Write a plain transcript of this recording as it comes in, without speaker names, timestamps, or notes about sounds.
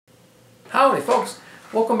Howdy folks,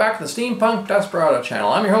 welcome back to the Steampunk Desperado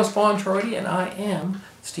channel. I'm your host Vaughn Troide and I am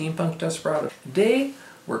Steampunk Desperado. Today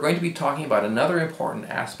we're going to be talking about another important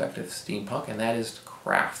aspect of steampunk, and that is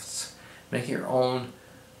crafts. Making your own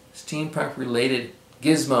steampunk related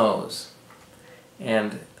gizmos.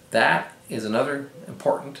 And that is another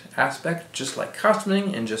important aspect, just like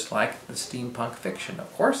costuming and just like the steampunk fiction,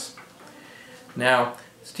 of course. Now,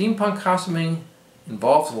 steampunk costuming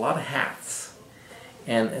involves a lot of hats.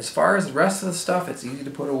 And as far as the rest of the stuff, it's easy to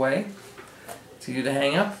put away, it's easy to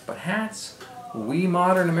hang up, but hats, we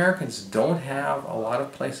modern Americans don't have a lot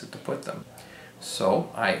of places to put them.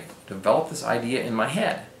 So I developed this idea in my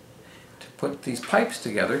head to put these pipes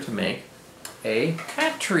together to make a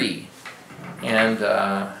hat tree. And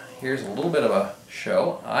here's a little bit of a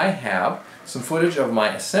show. I have some footage of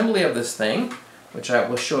my assembly of this thing, which I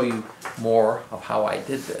will show you more of how I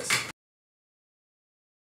did this.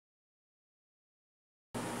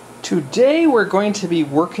 Today we're going to be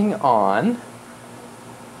working on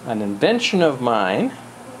an invention of mine,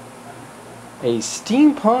 a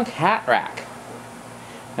steampunk hat rack.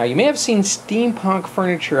 Now you may have seen steampunk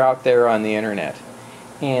furniture out there on the internet,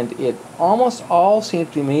 and it almost all seems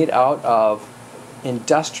to be made out of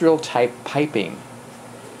industrial type piping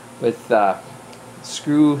with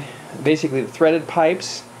basically the threaded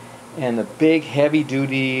pipes and the big heavy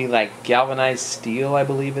duty like galvanized steel, I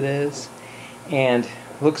believe it is, and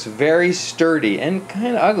looks very sturdy and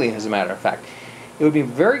kind of ugly, as a matter of fact. It would be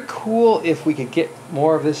very cool if we could get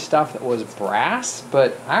more of this stuff that was brass,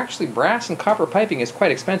 but actually brass and copper piping is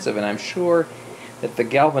quite expensive, and I'm sure that the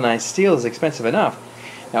galvanized steel is expensive enough.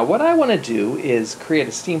 Now what I want to do is create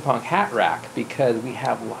a steampunk hat rack, because we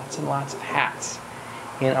have lots and lots of hats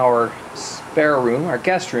in our spare room, our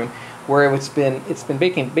guest room, where it's been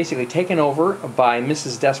basically taken over by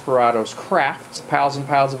Mrs. Desperado's crafts, piles and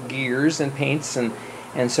piles of gears and paints and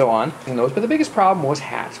so on. But the biggest problem was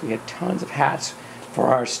hats. We had tons of hats for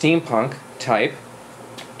our steampunk type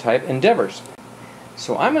endeavors.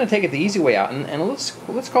 So I'm going to take it the easy way out, and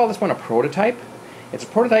let's call this one a prototype. It's a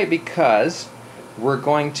prototype because we're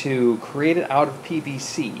going to create it out of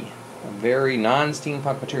PVC, a very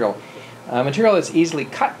non-steampunk material. Material that's easily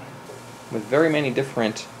cut with very many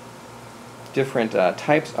different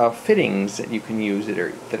types of fittings that you can use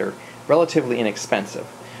that are relatively inexpensive.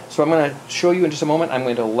 So I'm going to show you in just a moment. I'm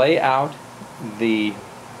going to lay out the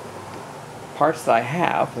parts that I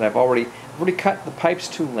have, that I've already cut the pipes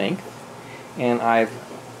to length, and I've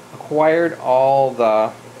acquired all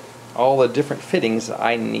the different fittings that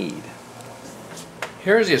I need.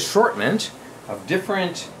 Here's the assortment of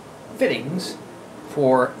different fittings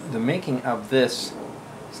for the making of this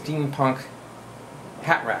steampunk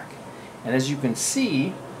hat rack. And as you can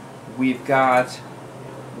see, we've got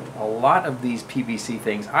a lot of these PVC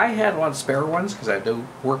things. I had a lot of spare ones because I do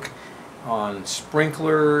work on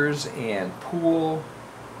sprinklers and pool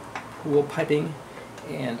piping,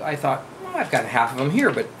 and I thought, well, I've got half of them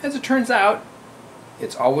here, but as it turns out,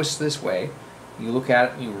 it's always this way. You look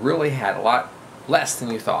at it and you really had a lot less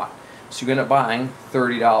than you thought. So you end up buying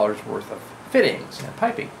 $30 worth of fittings and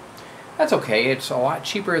piping. That's okay, it's a lot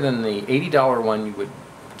cheaper than the $80 one you would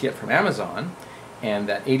get from Amazon, and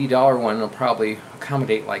that $80 one will probably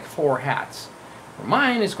accommodate like 4 hats. Well,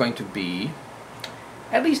 mine is going to be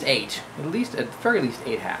at least 8, at the very least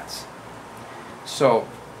 8 hats. So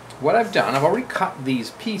what I've done, I've already cut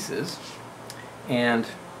these pieces, and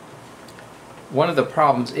one of the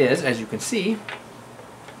problems is, as you can see,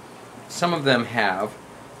 some of them have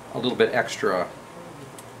a little bit extra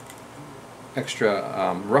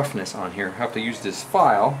roughness on here. I have to use this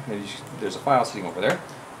file. There's a file sitting over there.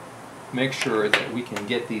 Make sure that we can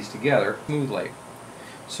get these together smoothly.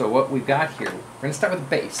 So what we've got here, we're going to start with the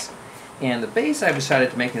base. And the base, I've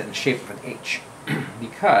decided to make it in the shape of an H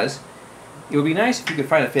because it would be nice if you could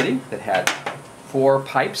find a fitting that had 4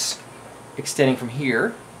 pipes extending from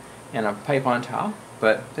here and a pipe on top,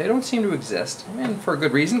 but they don't seem to exist, and for a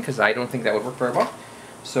good reason, because I don't think that would work very well.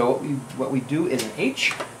 So what we do is an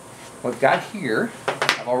H. What I've got here,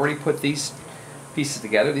 I've already put these pieces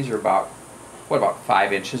together. These are about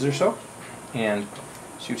 5 inches or so. And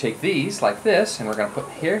so you take these like this, and we're going to put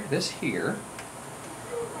this here,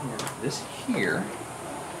 and this here.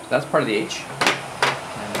 So that's part of the H.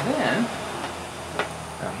 And then,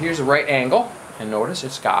 now here's a right angle, and notice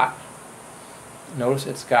it's got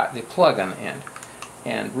the plug on the end.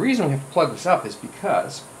 And the reason we have to plug this up is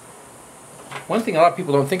because one thing a lot of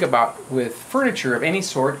people don't think about with furniture of any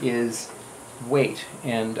sort is weight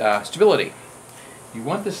and stability. You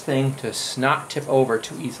want this thing to not tip over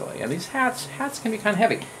too easily. And these hats can be kind of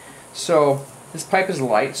heavy. So this pipe is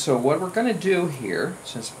light, so what we're going to do here,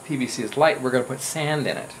 since PVC is light, we're going to put sand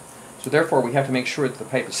in it So therefore we have to make sure that the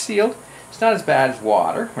pipe is sealed. It's not as bad as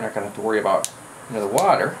water. We're not going to have to worry about the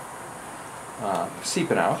water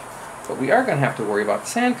seeping out. But we are going to have to worry about the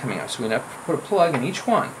sand coming out. So we're going to have to put a plug in each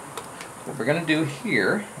one. What we're going to do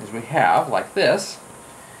here is we have, like this,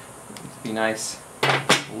 be nice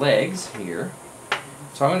legs here.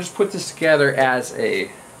 So I'm going to just put this together as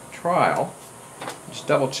a trial. Just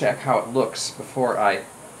double check how it looks before I,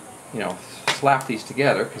 slap these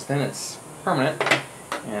together, because then it's permanent.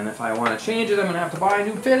 And if I want to change it, I'm going to have to buy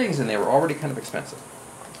new fittings, and they were already kind of expensive.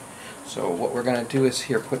 So what we're going to do is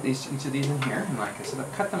here, put each of these in here, and like I said,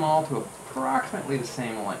 I've cut them all to approximately the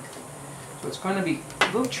same length. So it's going to be a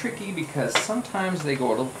little tricky because sometimes they go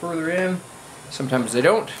a little further in, sometimes they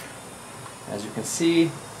don't. As you can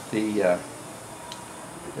see, they're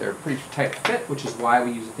pretty tight fit, which is why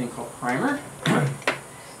we use a thing called primer.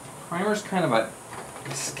 Primer is kind of a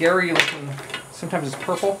scary looking, sometimes it's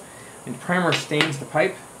purple, and primer stains the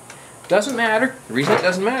pipe. Doesn't matter. The reason it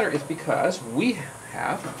doesn't matter is because we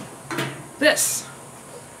have this.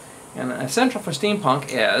 And essential for steampunk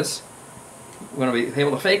is we're going to be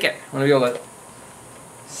able to fake it. We're going to be able to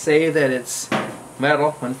say that it's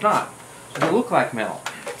metal when it's not. So it'll look like metal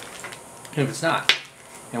if it's not.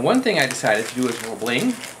 And one thing I decided to do as a little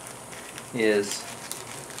bling is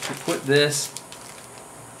to put this,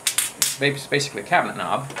 it's basically a cabinet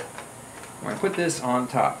knob. We're going to put this on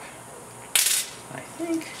top. I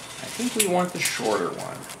think we want the shorter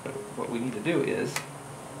one, but what we need to do is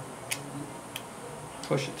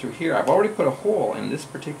push it through here. I've already put a hole in this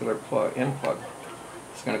particular end plug.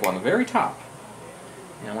 It's going to go on the very top.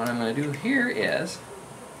 And what I'm going to do here is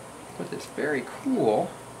put this very cool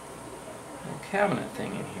little cabinet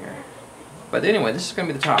thing in here. But anyway, this is going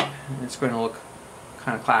to be the top. And it's going to look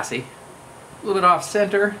kind of classy. A little bit off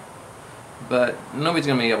center, but nobody's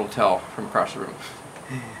going to be able to tell from across the room.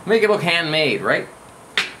 Make it look handmade, right?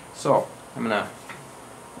 So I'm going to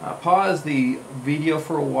pause the video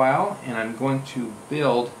for a while, and I'm going to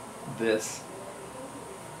build this.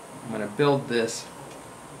 I'm going to build this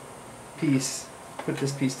piece, put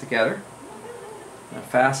this piece together. I'm going to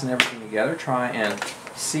fasten everything together, try and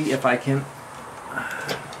see if I can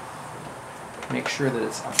make sure that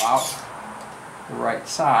it's about the right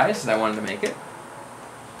size that I wanted to make it.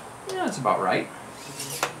 Yeah, it's about right.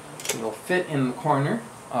 It'll fit in the corner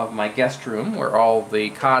of my guest room where all the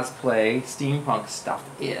cosplay steampunk stuff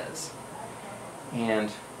is. And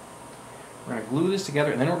we're going to glue this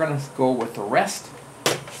together, and then we're going to go with the rest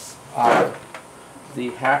of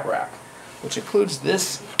the hat rack, which includes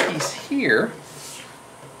this piece here.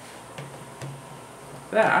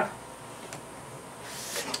 That.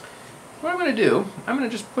 What I'm going to do, I'm going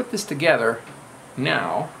to just put this together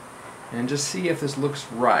now and just see if this looks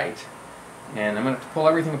right. And I'm going to pull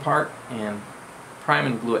everything apart and prime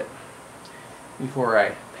and glue it before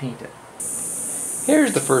I paint it.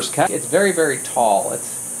 Here's the first cut. It's very, very tall.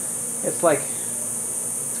 It's like,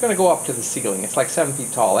 it's going to go up to the ceiling. It's like 7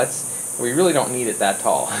 feet tall. We really don't need it that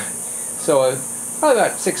tall. So probably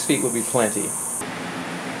about 6 feet would be plenty.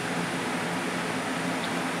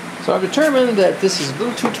 So I've determined that this is a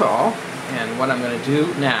little too tall, and what I'm going to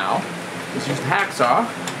do now is use the hacksaw,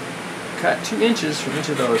 cut 2 inches from each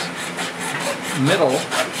of those middle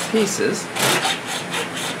pieces,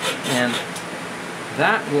 and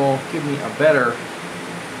that will give me a better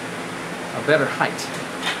height.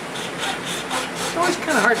 It's always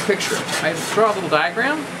kind of hard to picture. I draw a little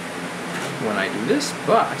diagram when I do this,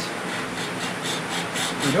 but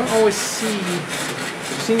you don't always see,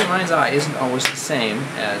 what you see in your mind's eye isn't always the same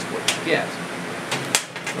as what you get.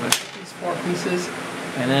 So I'm going to take these 4 pieces,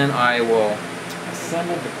 and then I will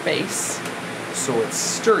assemble the base so it's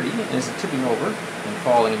sturdy and isn't tipping over and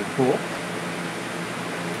falling in the pool.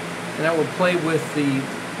 And I will play with the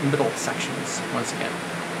middle sections once again.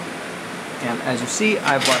 And as you see,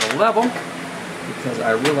 I've got a level because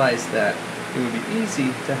I realized that it would be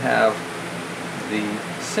easy to have the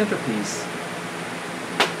centerpiece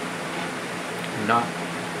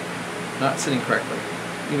not sitting correctly.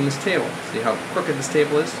 Even this table. See how crooked this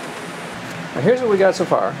table is? Now here's what we got so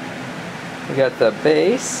far. We got the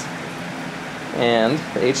base and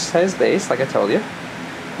the H-size base, like I told you.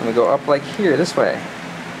 And we go up like here, this way.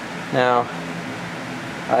 Now,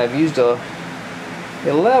 I've used a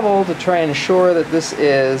level to try and ensure that this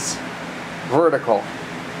is vertical.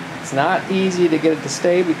 It's not easy to get it to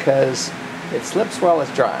stay because it slips while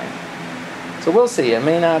it's drying. So we'll see. It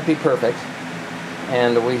may not be perfect.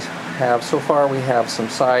 And so far we have some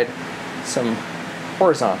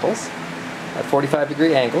horizontals at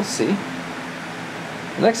 45-degree angles, see?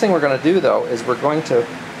 The next thing we're going to do, though, is we're going to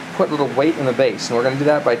put a little weight in the base. And we're going to do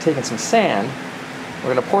that by taking some sand.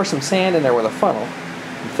 We're going to pour some sand in there with a funnel.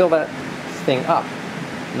 and fill that thing up.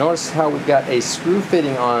 Notice how we've got a screw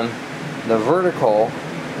fitting on the vertical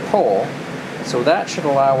pole, so that should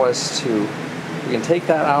allow us to, we can take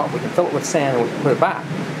that out, we can fill it with sand, and we can put it back.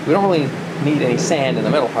 We don't really need any sand in the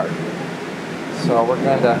middle part. So we're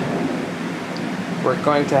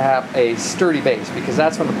going to have a sturdy base, because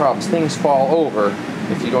that's one of the problems. Things fall over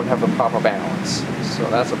if you don't have the proper balance. So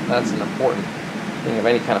that's an important thing of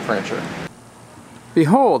any kind of furniture.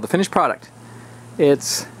 Behold the finished product.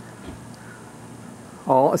 It's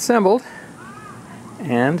all assembled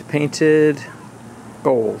and painted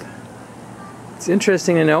gold. It's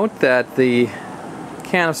interesting to note that the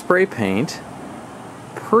can of spray paint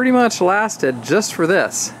pretty much lasted just for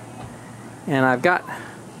this. And I've got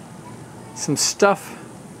some stuff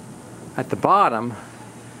at the bottom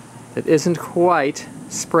that isn't quite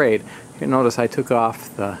sprayed. You can notice I took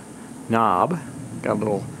off the knob, got a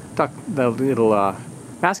little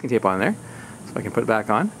masking tape on there, so I can put it back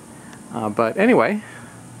on. But anyway,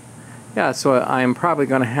 yeah, so I'm probably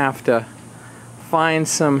going to have to find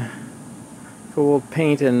some gold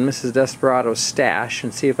paint in Mrs. Desperado's stash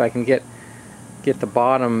and see if I can get the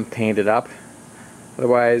bottom painted up.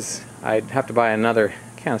 Otherwise, I'd have to buy another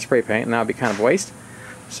can of spray paint, and that would be kind of a waste.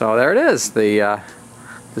 So there it is, the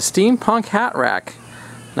steampunk hat rack.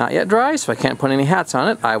 Not yet dry, so I can't put any hats on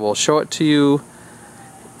it. I will show it to you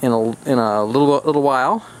in a little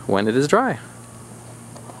while when it is dry.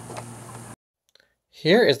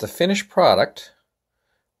 Here is the finished product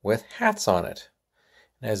with hats on it.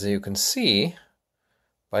 As you can see,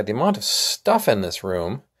 by the amount of stuff in this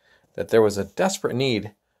room, that there was a desperate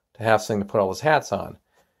need to have something to put all those hats on.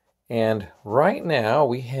 And right now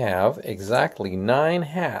we have exactly 9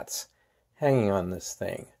 hats hanging on this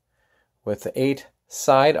thing, with the 8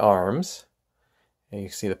 side arms. And you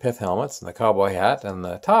can see the pith helmets and the cowboy hat and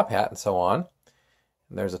the top hat and so on.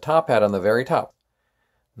 And there's a top hat on the very top.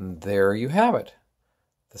 And there you have it,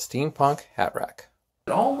 the steampunk hat rack.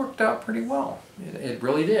 It all worked out pretty well. It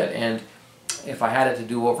really did. And if I had it to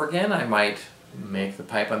do over again, I might make the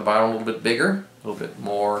pipe on the bottom a little bit bigger, a little bit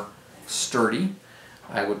more sturdy.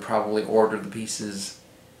 I would probably order the pieces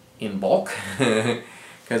in bulk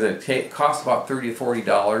because it costs about $30 to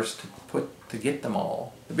 $40 to get them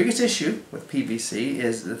all. The biggest issue with PVC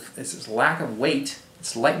is its lack of weight,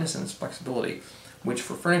 its lightness, and its flexibility, which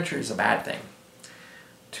for furniture is a bad thing.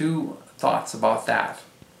 2 thoughts about that.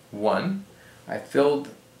 1, I filled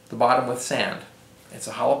the bottom with sand. It's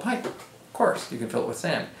a hollow pipe. Of course, you can fill it with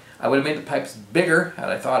sand. I would have made the pipes bigger had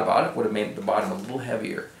I thought about it. Would have made the bottom a little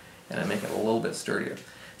heavier and I'd make it a little bit sturdier.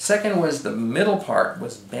 Second was the middle part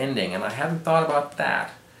was bending, and I hadn't thought about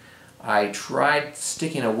that. I tried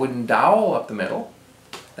sticking a wooden dowel up the middle.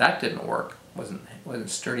 That didn't work. Wasn't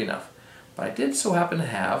sturdy enough. But I did so happen to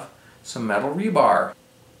have some metal rebar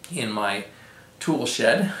in my tool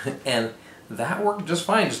shed, and that worked just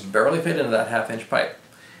fine. Just barely fit into that 1/2-inch pipe.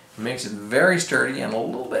 It makes it very sturdy and a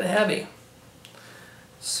little bit heavy.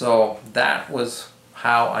 So that was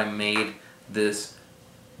how I made this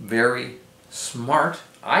very smart,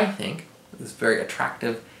 I think, this very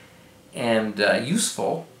attractive and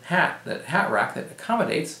useful hat rack that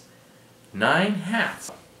accommodates 9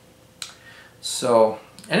 hats. So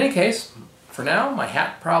in any case, for now, my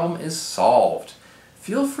hat problem is solved.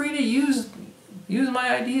 Feel free to use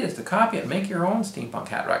my ideas to copy it, make your own steampunk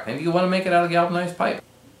hat rack. Maybe you want to make it out of galvanized pipe.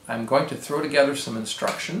 I'm going to throw together some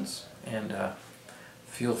instructions, and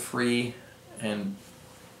feel free and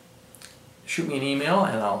shoot me an email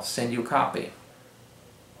and I'll send you a copy.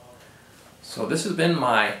 So this has been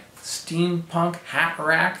my steampunk hat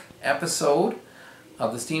rack episode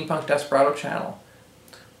of the Steampunk Desperado channel.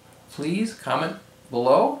 Please comment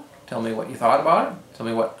below, tell me what you thought about it, tell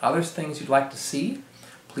me what other things you'd like to see.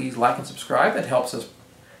 Please like and subscribe, it helps us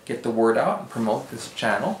get the word out and promote this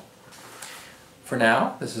channel. For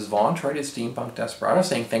now, this is Vaughn Troy at Steampunk Desperado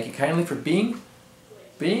saying thank you kindly for being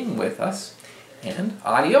with us, and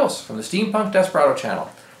adios from the Steampunk Desperado channel,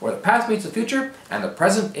 where the past meets the future and the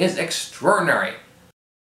present is extraordinary.